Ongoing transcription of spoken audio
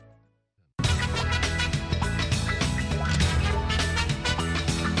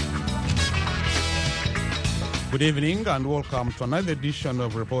Good evening and welcome to another edition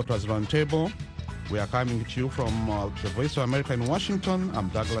of Reporters Roundtable. We are coming to you from the Voice of America in Washington. I'm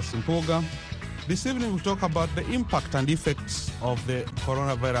Douglas Mpuga. This evening we'll talk about the impact and effects of the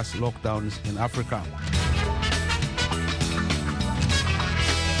coronavirus lockdowns in Africa.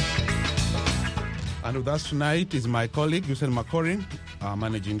 And with us tonight is my colleague, Vincent Makori,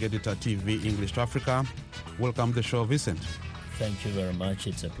 Managing Editor, TV English to Africa. Welcome to the show, Vincent. Thank you very much.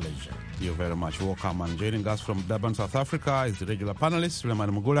 It's a pleasure. You're very much welcome. And joining us from Durban, South Africa is the regular panelist,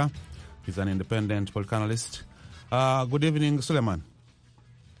 Suleiman Mugula. He's an independent political analyst. Good evening, Suleiman.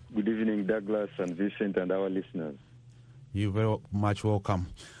 Good evening, Douglas and Vincent and our listeners. You're very much welcome.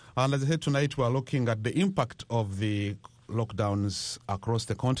 And as I said, tonight we are looking at the impact of the lockdowns across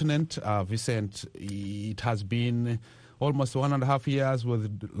the continent. Vincent, it has been almost 1.5 years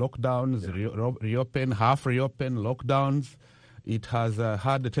with lockdowns, reopen, half reopen, lockdowns. It has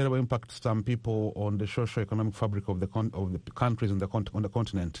had a terrible impact to some people on the socio-economic fabric of the countries on the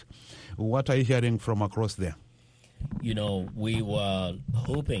continent. What are you hearing from across there? You know, we were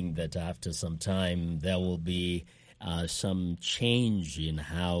hoping that after some time there will be some change in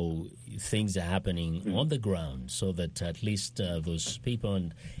how things are happening on the ground, so that at least those people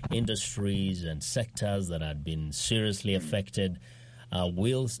and industries and sectors that had been seriously affected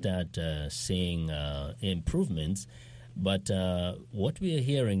will start seeing improvements. But what we are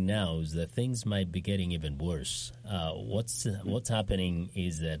hearing now is that things might be getting even worse. What's happening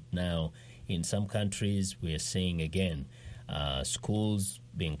is that now in some countries we are seeing again schools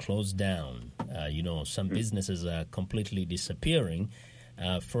being closed down. Some businesses are completely disappearing.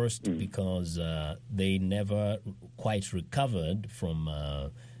 First, because they never quite recovered from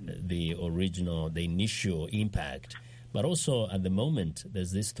the initial impact. But also at the moment,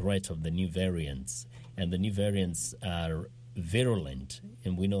 there's this threat of the new variants. And the new variants are virulent.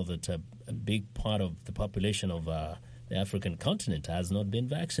 And we know that a big part of the population of the African continent has not been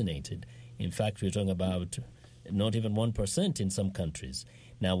vaccinated. In fact, we're talking about not even 1% in some countries.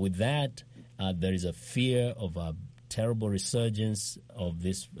 Now, with that, there is a fear of a terrible resurgence of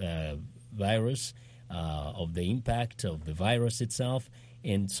this virus, of the impact of the virus itself.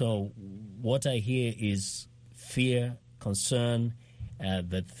 And so what I hear is fear, concern,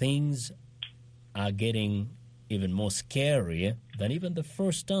 that things are getting even more scarier than even the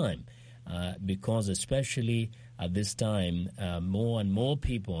first time, because especially at this time, more and more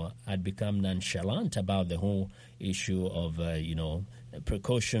people had become nonchalant about the whole issue of,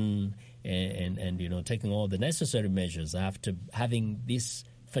 precaution and taking all the necessary measures after having this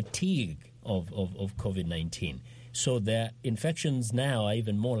fatigue of COVID-19. So the infections now are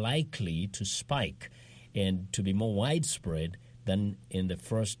even more likely to spike and to be more widespread than in the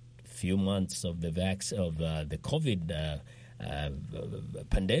first few months of the COVID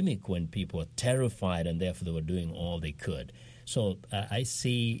pandemic, when people were terrified and therefore they were doing all they could. So I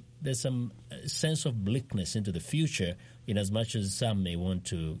see there's some sense of bleakness into the future, in as much as some may want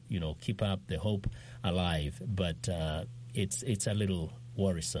to, keep up the hope alive. But it's a little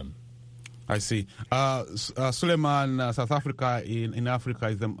worrisome. I see. Suleiman, South Africa in Africa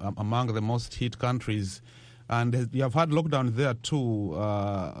is among the most hit countries. And you have had lockdown there too.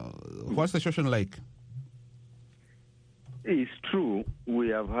 What's the situation like? It's true. We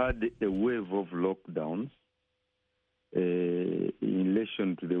have had a wave of lockdowns in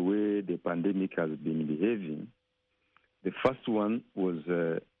relation to the way the pandemic has been behaving. The first one was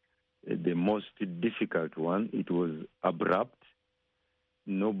the most difficult one. It was abrupt.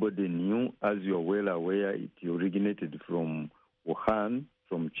 Nobody knew. As you are well aware, it originated from Wuhan,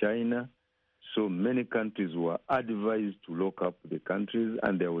 from China. So many countries were advised to lock up the countries,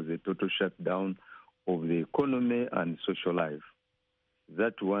 and there was a total shutdown of the economy and social life.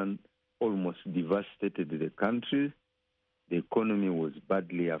 That one almost devastated the country. The economy was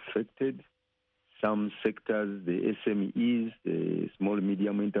badly affected. Some sectors, the SMEs, the small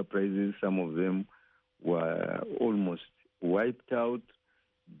medium enterprises, some of them were almost wiped out.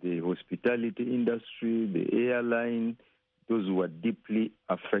 The hospitality industry, the airline, those were deeply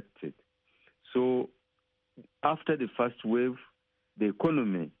affected. So after the first wave, the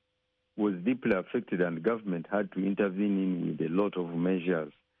economy was deeply affected and government had to intervene with a lot of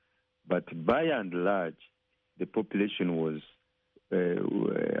measures. But by and large, the population was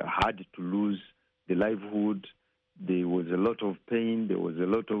had to lose the livelihood. There was a lot of pain. There was a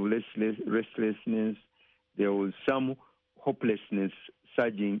lot of restlessness. There was some hopelessness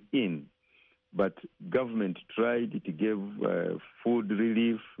surging in. But government tried. It gave food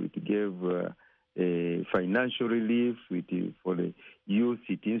relief. It gave financial relief. For the youth,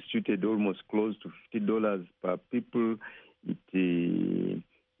 it instituted almost close to $50 per people. It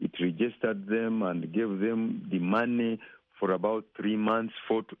It registered them and gave them the money for about 3 months,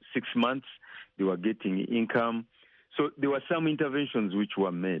 4 to 6 months. They were getting income. So there were some interventions which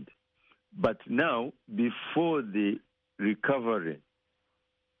were made. But now, before the recovery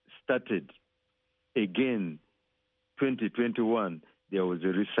started again, 2021, there was a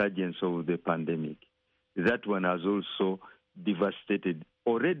resurgence of the pandemic. That one has also devastated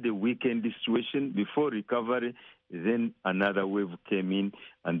already the weakened situation before recovery. Then another wave came in,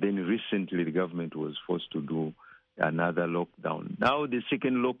 and then recently the government was forced to do another lockdown. Now the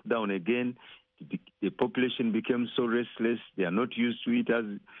second lockdown again, the population became so restless. They are not used to it. As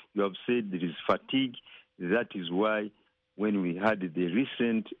you have said, there is fatigue. That is why when we had the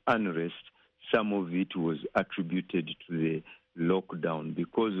recent unrest, some of it was attributed to the lockdown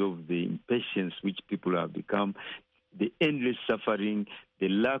because of the impatience which people have become, the endless suffering, the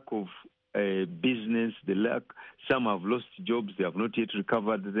lack of business, some have lost jobs, they have not yet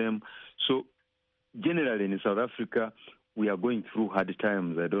recovered them. So generally in South Africa, we are going through hard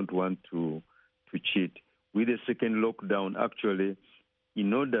times. I don't want to cheat. With the second lockdown, actually,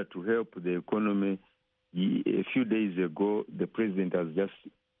 in order to help the economy, a few days ago, the president has just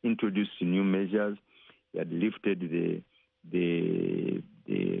introduced new measures. He had lifted the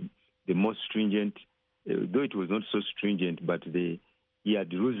most stringent, though it was not so stringent, but he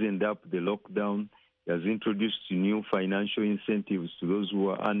had loosened up the lockdown. He has introduced new financial incentives to those who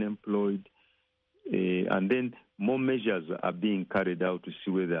are unemployed. And then more measures are being carried out to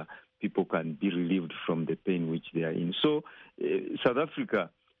see whether people can be relieved from the pain which they are in. So South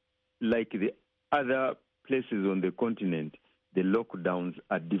Africa, like the other places on the continent, the lockdowns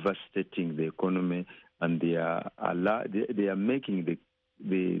are devastating the economy, and they are making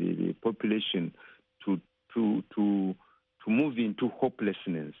the population to move into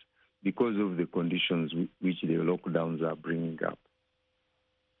hopelessness because of the conditions which the lockdowns are bringing up.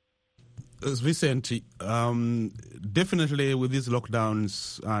 Vincent, definitely with these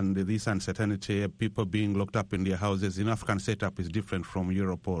lockdowns and this uncertainty, people being locked up in their houses, in African setup is different from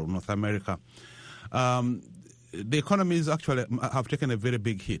Europe or North America. The economies actually have taken a very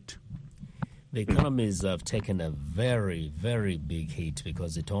big hit. The economies have taken a very, very big hit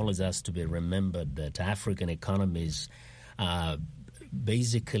because it always has to be remembered that African economies are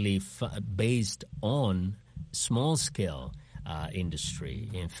basically based on small-scale industry.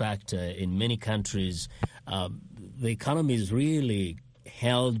 In fact, in many countries, the economy is really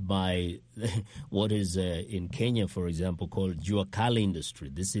held by what is in Kenya, for example, called jua kali industry.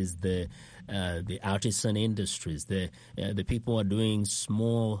 This is the artisan industries. The people are doing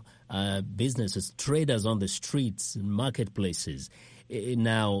small businesses, traders on the streets, marketplaces.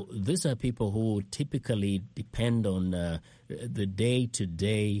 Now, these are people who typically depend on the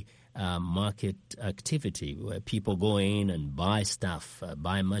day-to-day market activity, where people go in and buy stuff,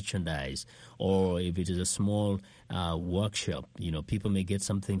 buy merchandise, or if it is a small workshop, people may get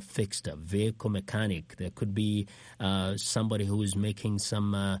something fixed, a vehicle mechanic. There could be somebody who is making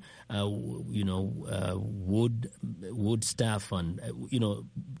some, wood stuff, and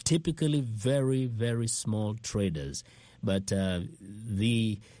typically very, very small traders. But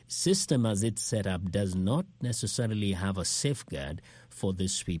the system as it's set up does not necessarily have a safeguard for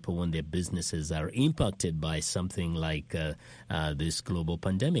these people when their businesses are impacted by something like this global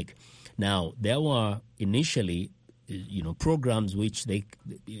pandemic. Now, there were initially, programs which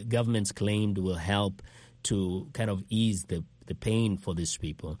governments claimed will help to kind of ease the pain for these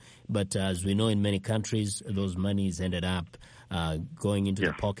people. But as we know, in many countries, those monies ended up going into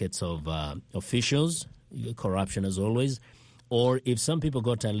the pockets of officials, corruption as always, or if some people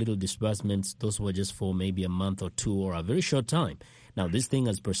got a little disbursements, those were just for maybe a month or two or a very short time. Now, this thing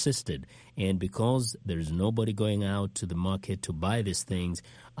has persisted, and because there is nobody going out to the market to buy these things,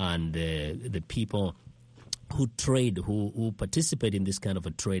 and the people who trade, who participate in this kind of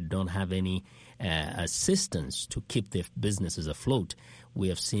a trade don't have any assistance to keep their businesses afloat, we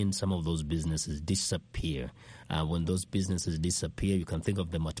have seen some of those businesses disappear. When those businesses disappear, you can think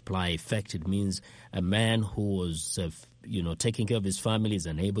of the multiply effect. It means a man who was, taking care of his family is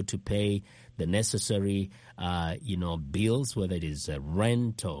unable to pay the necessary, bills, whether it is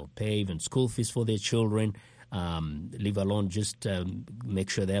rent or pay even school fees for their children, leave alone just make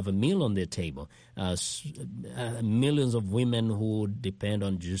sure they have a meal on their table. Millions of women who depend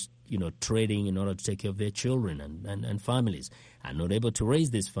on just trading in order to take care of their children and families are not able to raise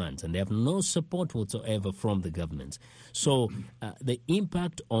these funds, and they have no support whatsoever from the governments. So the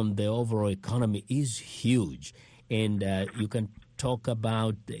impact on the overall economy is huge, and you can talk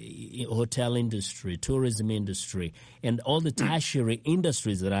about the hotel industry, tourism industry, and all the tertiary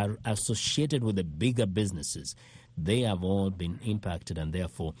industries that are associated with the bigger businesses. they have all been impacted, and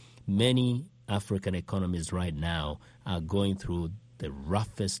therefore many African economies right now are going through the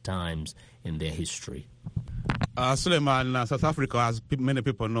roughest times in their history. Suleiman, South Africa, as many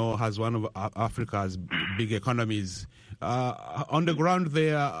people know, has one of Africa's big economies. On the ground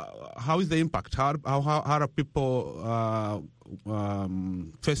there, how is the impact? How are people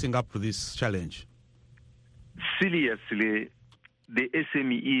facing up to this challenge? Seriously, the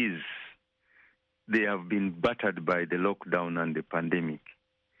SMEs, they have been battered by the lockdown and the pandemic.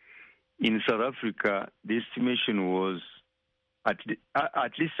 In South Africa, the estimation was at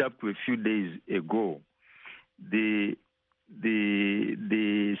least up to a few days ago, the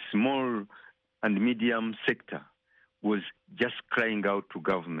small and medium sector was just crying out to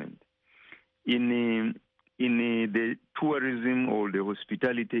government. In the tourism or the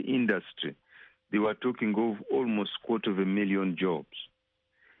hospitality industry, they were talking of almost 250,000 jobs.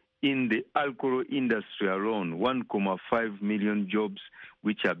 In the alcohol industry alone, 1.5 million jobs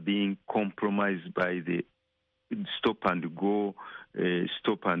which are being compromised by the stop and go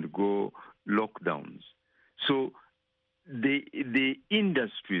lockdowns. So the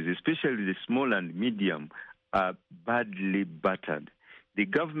industries, especially the small and medium, are badly battered. The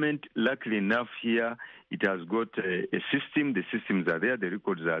government, luckily enough here, it has got a system. The systems are there. The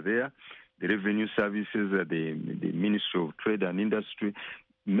records are there. The revenue services, the Ministry of Trade and Industry,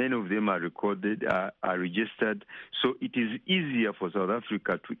 many of them are recorded, are registered. So it is easier for South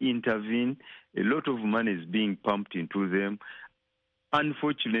Africa to intervene. A lot of money is being pumped into them.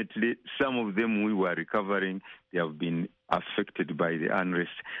 Unfortunately, some of them we were recovering, they have been affected by the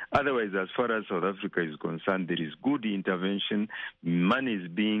unrest. Otherwise, as far as South Africa is concerned, there is good intervention. Money is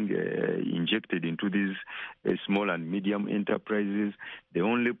being injected into these small and medium enterprises. The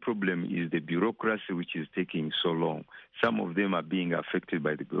only problem is the bureaucracy, which is taking so long. Some of them are being affected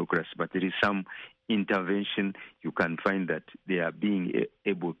by the bureaucracy, but there is some intervention. You can find that they are being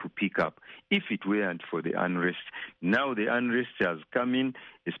able to pick up. If it weren't for the unrest, now the unrest has come in,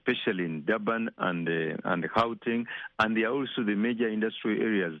 especially in Durban and Gauteng, and they are also the major industrial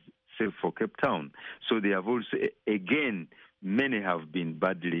areas, save for Cape Town. So they have also, again, many have been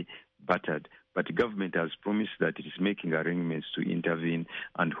badly battered. But the government has promised that it is making arrangements to intervene,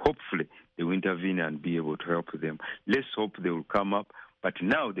 and hopefully they will intervene and be able to help them. Let's hope they will come up. But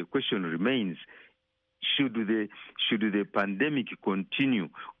now the question remains, should the pandemic continue,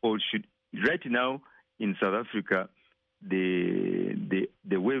 or should, right now in South Africa, the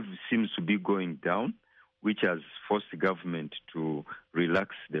wave seems to be going down, which has forced the government to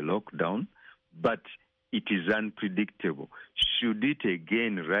relax the lockdown, but it is unpredictable. Should it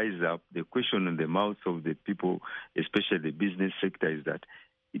again rise up, the question on the mouth of the people, especially the business sector, is that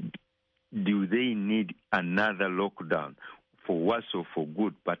do they need another lockdown, for worse or for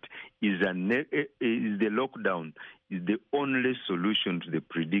good? But is the lockdown is the only solution to the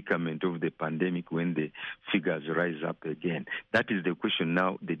predicament of the pandemic when the figures rise up again? That is the question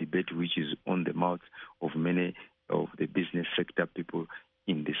now, the debate which is on the mouth of many of the business sector people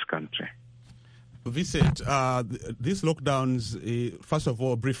in this country. Vincent, these lockdowns, first of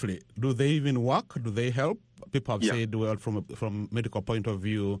all, briefly, do they even work? Do they help? People have said, well, from a medical point of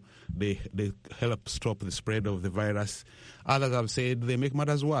view, they help stop the spread of the virus. Others have said they make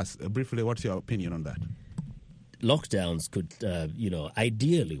matters worse. Briefly, what's your opinion on that? Lockdowns could,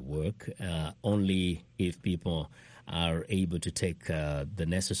 ideally work only if people are able to take the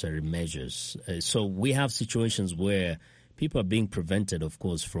necessary measures. So we have situations where people are being prevented, of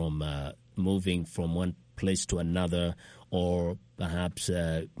course, from moving from one place to another, or perhaps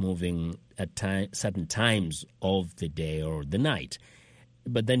moving at certain times of the day or the night.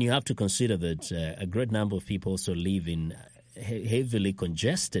 But then you have to consider that a great number of people also live in heavily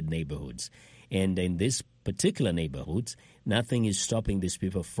congested neighborhoods. And in these particular neighborhoods, nothing is stopping these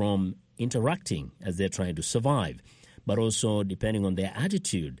people from interacting as they're trying to survive. But also, depending on their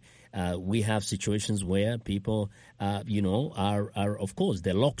attitude, we have situations where people, are, of course,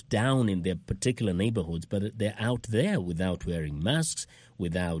 they're locked down in their particular neighborhoods, but they're out there without wearing masks,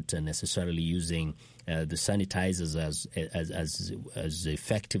 without necessarily using the sanitizers as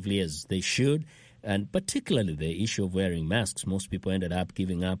effectively as they should. And particularly the issue of wearing masks, most people ended up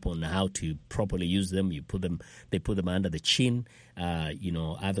giving up on how to properly use them. They put them under the chin.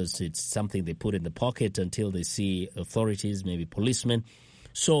 Others, it's something they put in the pocket until they see authorities, maybe policemen.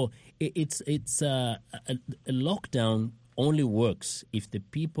 So it's a lockdown only works if the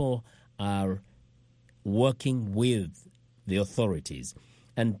people are working with the authorities.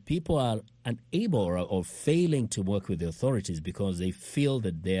 And people are unable or failing to work with the authorities because they feel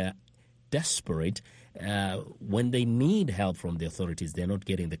that they're desperate when they need help from the authorities, they're not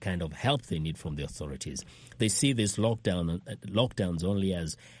getting the kind of help they need from the authorities. They see these lockdowns only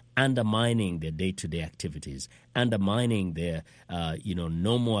as undermining their day-to-day activities, undermining their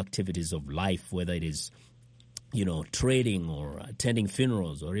normal activities of life, whether it is trading or attending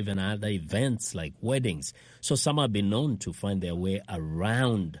funerals or even other events like weddings. So some have been known to find their way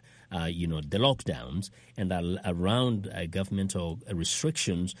around the lockdowns and around governmental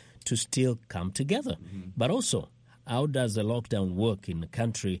restrictions to still come together. Mm-hmm. But also, how does a lockdown work in a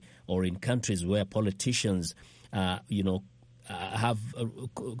country or in countries where politicians,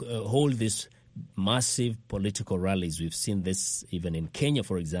 hold this massive political rallies? We've seen this even in Kenya,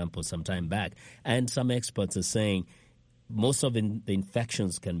 for example, some time back. And some experts are saying most of the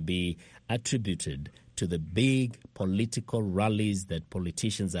infections can be attributed to the big political rallies that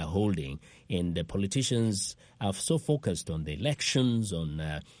politicians are holding. And the politicians are so focused on the elections, on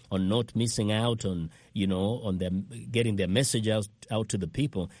not missing out, on them getting their message out to the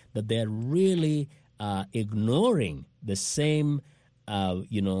people, that they're really ignoring the same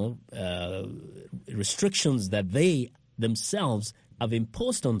restrictions that they themselves have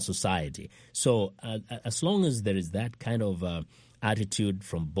imposed on society. So as long as there is that kind of attitude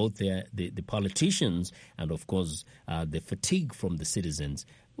from both the politicians and, of course, the fatigue from the citizens,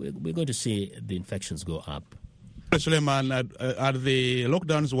 we're going to see the infections go up. Suleiman, are the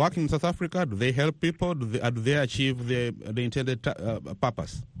lockdowns working in South Africa? Do they help people? Do they achieve the intended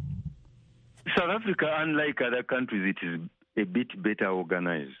purpose? South Africa, unlike other countries, it is a bit better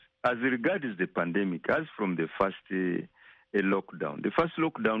organized. As regards the pandemic, as from the first lockdown, the first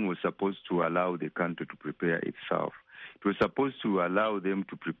lockdown was supposed to allow the country to prepare itself. It was supposed to allow them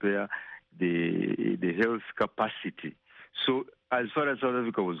to prepare the health capacity. So as far as South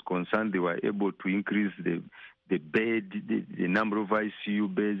Africa was concerned, they were able to increase the bed, the number of ICU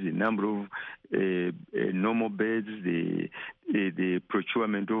beds, the number of normal beds, the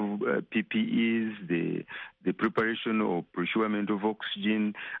procurement of PPEs, the preparation or procurement of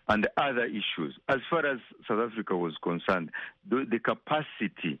oxygen, and other issues. As far as South Africa was concerned, the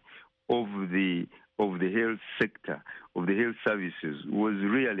capacity of the health sector, of the health services, was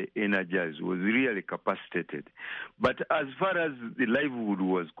really energized, was really capacitated. But as far as the livelihood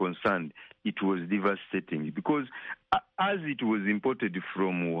was concerned, it was devastating because as it was imported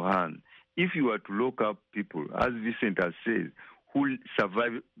from Wuhan, if you were to look up people, as Vincent has said, who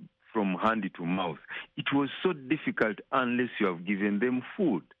survived from hand to mouth, it was so difficult unless you have given them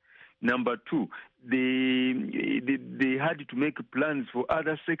food. Number two, they had to make plans for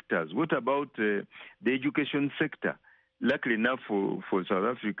other sectors. What about the education sector? Luckily enough for South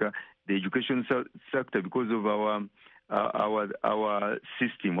Africa, the education sector, because of our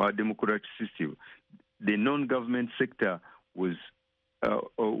system, our democratic system, the non-government sector was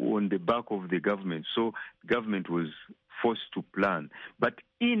on the back of the government. So government was forced to plan. But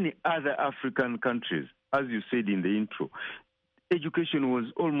in other African countries, as you said in the intro, education was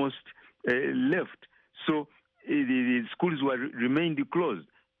almost left. So the schools remained closed.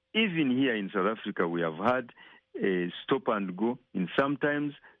 Even here in South Africa, we have had stop and go. In some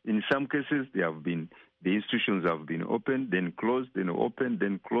cases, the institutions have been opened, then closed, then opened,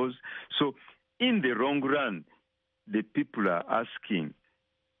 then closed. So in the long run, the people are asking,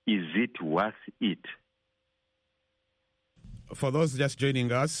 is it worth it? For those just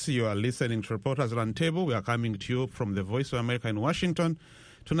joining us, you are listening to Reporters Roundtable. We are coming to you from the Voice of America in Washington.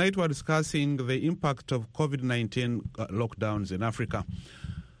 Tonight we are discussing the impact of COVID-19 lockdowns in Africa.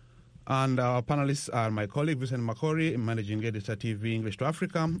 And our panelists are my colleague, Vincent Makori, Managing Editor, TV English to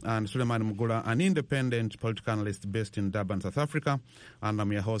Africa, and Suleiman Mugula, an independent political analyst based in Durban, South Africa. And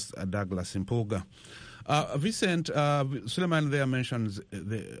I'm your host, Douglas Impuga. Vincent, Suleiman there mentions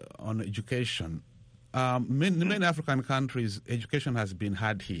on education. Many African countries, education has been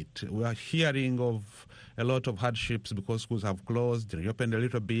hard hit. We are hearing of a lot of hardships because schools have closed, reopened a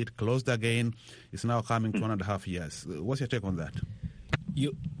little bit, closed again. It's now coming to 1.5 years. What's your take on that?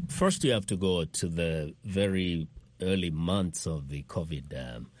 First, you have to go to the very early months of the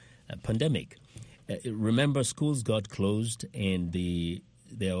COVID pandemic. Remember, schools got closed, and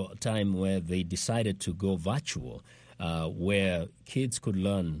there was a time where they decided to go virtual, where kids could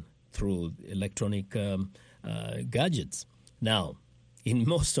learn through electronic gadgets. Now, in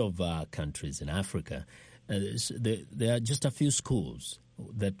most of our countries in Africa, there are just a few schools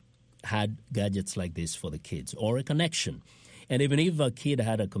that had gadgets like this for the kids, or a connection. And even if a kid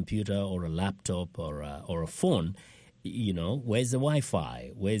had a computer or a laptop or a phone, where's the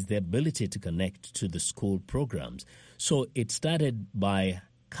Wi-Fi? Where's the ability to connect to the school programs? So it started by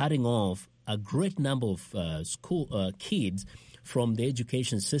cutting off a great number of school kids from the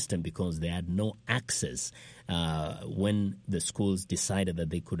education system because they had no access when the schools decided that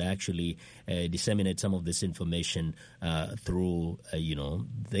they could actually disseminate some of this information through,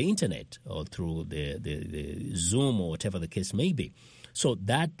 the internet or through the Zoom or whatever the case may be. So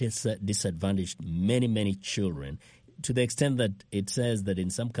that disadvantaged many, many children to the extent that it says that in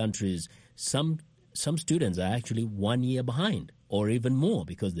some countries, some students are actually 1 year behind or even more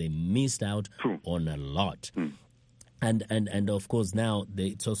because they missed out on a lot. And of course, now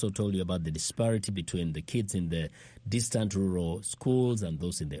it's also told you about the disparity between the kids in the distant rural schools and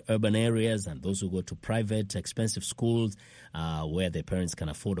those in the urban areas and those who go to private, expensive schools where their parents can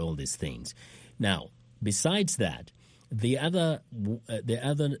afford all these things. Now, besides that, the other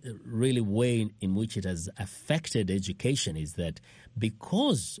really way in which it has affected education is that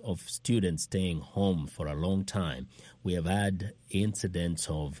because of students staying home for a long time, we have had incidents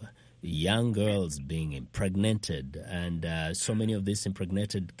of young girls being impregnated, and so many of these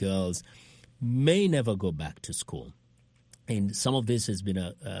impregnated girls may never go back to school. And some of this has been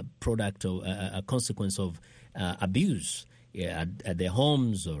a product of a consequence of abuse at their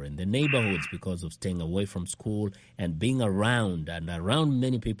homes or in their neighborhoods because of staying away from school and being around. And around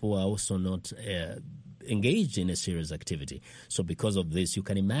many people are also not engaged in a serious activity. So because of this, you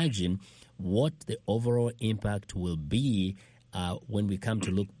can imagine what the overall impact will be when we come to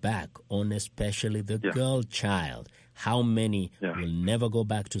look back on especially the girl child. How many will never go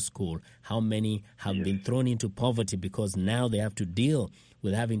back to school? How many have been thrown into poverty because now they have to deal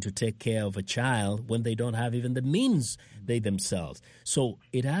with having to take care of a child when they don't have even the means they themselves. So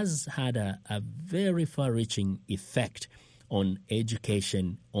it has had a very far-reaching effect on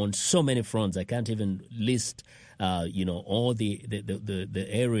education on so many fronts. I can't even list all the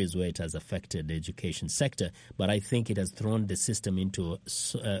areas where it has affected the education sector, but I think it has thrown the system into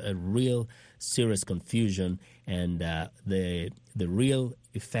a real serious confusion, and the real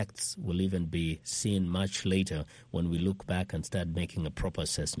effects will even be seen much later when we look back and start making a proper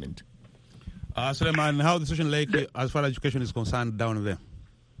assessment. Suleiman, how the situation like as far as education is concerned down there?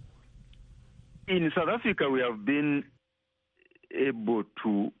 In South Africa, we have been able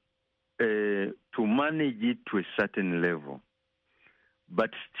to manage it to a certain level, but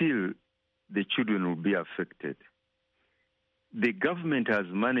still the children will be affected. The government has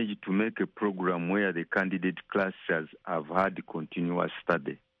managed to make a program where the candidate classes have had continuous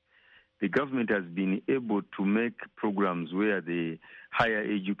study. The government has been able to make programs where the higher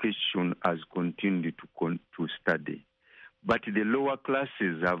education has continued to study. But the lower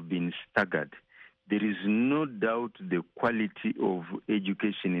classes have been staggered. There is no doubt the quality of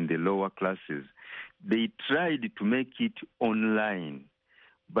education in the lower classes. They tried to make it online,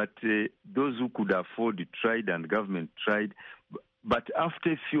 but those who could afford tried and government tried. But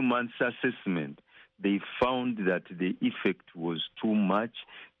after a few months' assessment, they found that the effect was too much.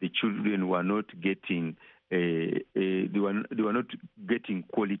 The children were not getting they were not getting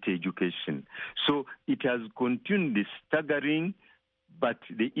quality education. So it has continued staggering, but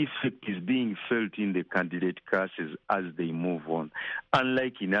the effect is being felt in the candidate classes as they move on.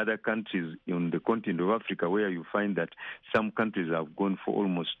 Unlike in other countries in the continent of Africa, where you find that some countries have gone for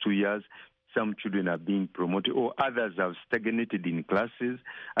almost 2 years, some children are being promoted, or others have stagnated in classes.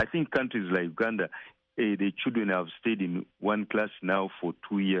 I think countries like Uganda, the children have stayed in one class now for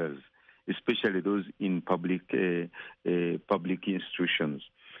 2 years, especially those in public institutions.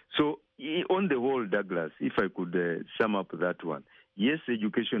 So on the whole, Douglas, if I could sum up that one, yes,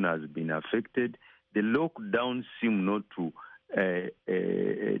 education has been affected. The lockdown seemed not to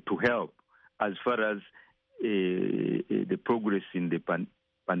help as far as the progress in the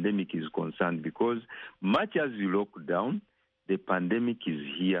pandemic is concerned, because much as you lock down, the pandemic is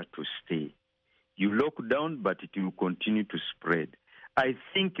here to stay. You lock down, but it will continue to spread. I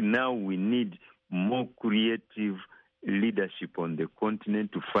think now we need more creative leadership on the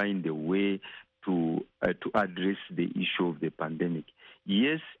continent to find a way to address the issue of the pandemic.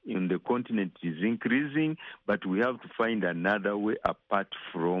 Yes, in the continent it is increasing, but we have to find another way apart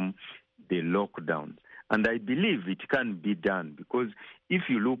from the lockdowns. And I believe it can be done, because if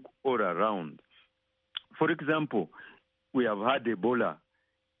you look all around, for example, we have had Ebola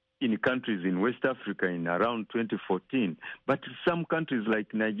in countries in West Africa in around 2014, but some countries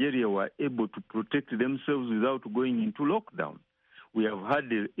like Nigeria were able to protect themselves without going into lockdown. We have had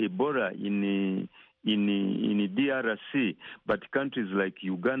Ebola in DRC, but countries like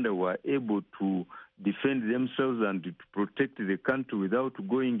Uganda were able to defend themselves and to protect the country without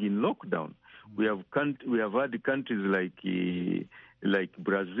going in lockdown. We have had countries like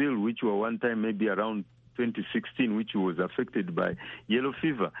Brazil, which were one time maybe around 2016, which was affected by yellow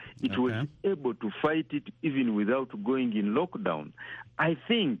fever. It was able to fight it even without going in lockdown. I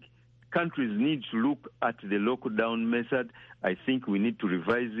think countries need to look at the lockdown method. I think we need to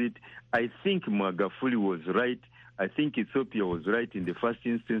revise it. I think Magufuli was right. I think Ethiopia was right in the first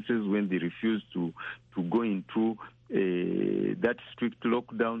instances when they refused to go into that strict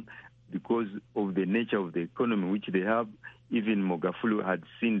lockdown because of the nature of the economy which they have. Even Magufuli had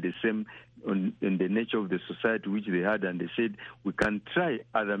seen the same in the nature of the society which they had, and they said we can try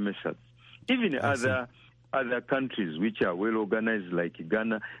other methods. Even other countries which are well organized like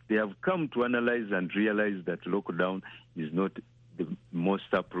Ghana, they have come to analyze and realize that lockdown is not the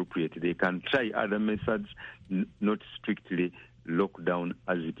most appropriate. They can try other methods, not strictly lockdown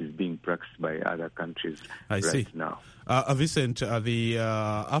as it is being practiced by other countries now. Vincent,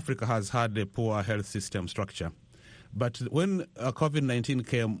 Africa has had a poor health system structure. But when COVID-19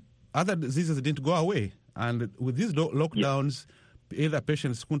 came, other diseases didn't go away. And with these lockdowns, either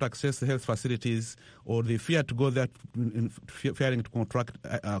patients couldn't access the health facilities or they feared to go there, fearing to contract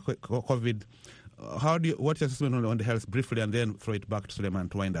COVID. What's your assessment on the health briefly, and then throw it back to Suleiman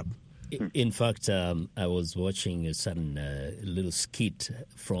to wind up? In fact, I was watching a certain little skit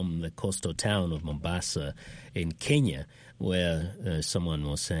from the coastal town of Mombasa in Kenya, where someone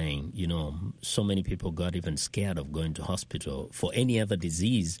was saying, so many people got even scared of going to hospital for any other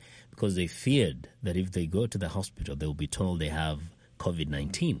disease because they feared that if they go to the hospital, they'll be told they have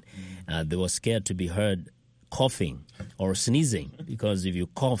COVID-19. They were scared to be heard coughing or sneezing because if you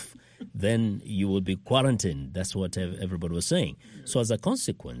cough, then you will be quarantined. That's what everybody was saying. So as a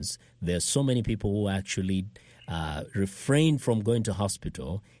consequence, there are so many people who actually refrained from going to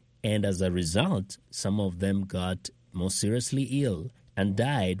hospital, and as a result, some of them got more seriously ill and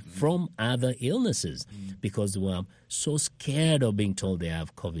died from other illnesses because they were so scared of being told they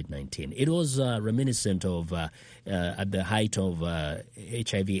have COVID-19. It was reminiscent of at the height of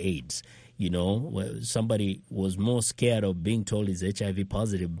HIV/AIDS. Where somebody was more scared of being told he's HIV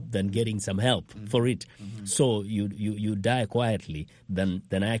positive than getting some help for it. So you die quietly than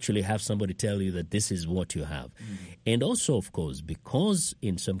actually have somebody tell you that this is what you have. And also, of course, because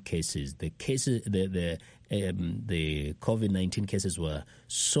in some cases the COVID-19 cases were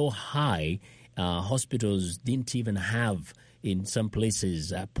so high, hospitals didn't even have, in some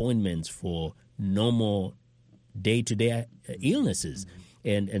places, appointments for normal day-to-day illnesses.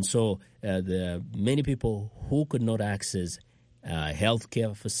 And so there are many people who could not access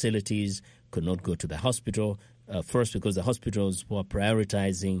healthcare facilities, could not go to the hospital, first because the hospitals were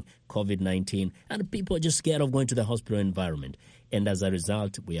prioritizing COVID-19, and people are just scared of going to the hospital environment. And as a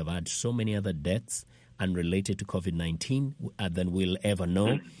result, we have had so many other deaths unrelated to COVID-19 than we'll ever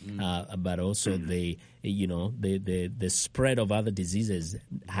know, but also the spread of other diseases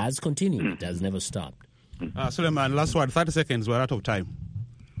has continued. It has never stopped. Suleiman, last word, 30 seconds, we're out of time.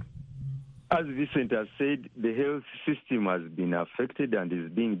 As Vincent has said, the health system has been affected and is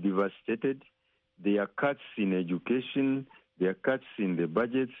being devastated. There are cuts in education, there are cuts in the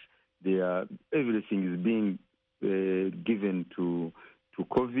budgets, everything is being given to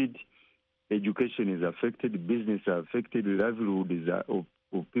COVID. Education is affected, business are affected, livelihood of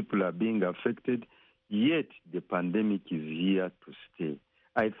people are being affected, yet the pandemic is here to stay.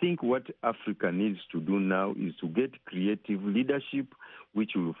 I think what Africa needs to do now is to get creative leadership,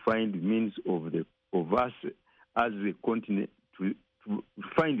 which will find means of us as a continent to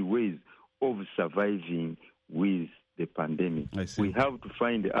find ways of surviving with the pandemic. We have to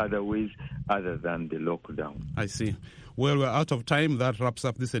find other ways other than the lockdown. I see. Well, we're out of time. That wraps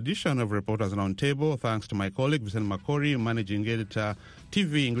up this edition of Reporters Roundtable. Thanks to my colleague, Vincent Makori, Managing Editor,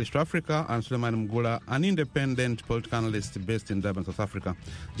 TV English to Africa, and Suleiman Mgula, an independent political analyst based in Durban, South Africa.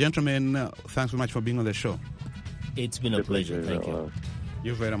 Gentlemen, thanks very much for being on the show. It's been a pleasure. Thank you.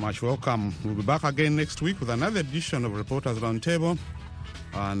 You're very much welcome. We'll be back again next week with another edition of Reporters Roundtable.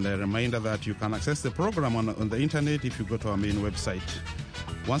 And a reminder that you can access the program on the internet if you go to our main website.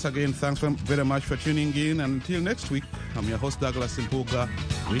 Once again, thanks very much for tuning in. And until next week, I'm your host, Douglas Simpuga,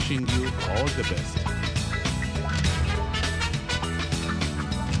 wishing you all the best.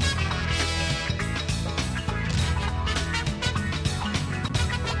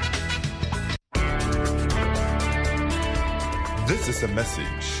 This is a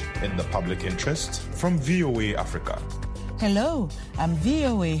message in the public interest from VOA Africa. Hello, I'm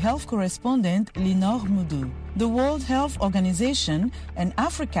VOA Health Correspondent Linor Moudou. The World Health Organization and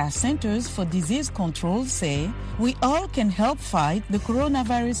Africa Centers for Disease Control say we all can help fight the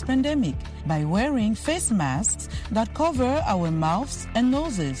coronavirus pandemic by wearing face masks that cover our mouths and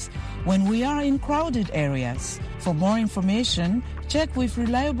noses when we are in crowded areas. For more information, Check with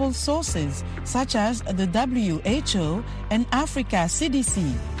reliable sources such as the WHO and Africa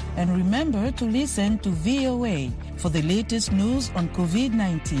CDC. And remember to listen to VOA for the latest news on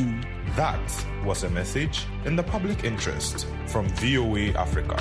COVID-19. That was a message in the public interest from VOA Africa.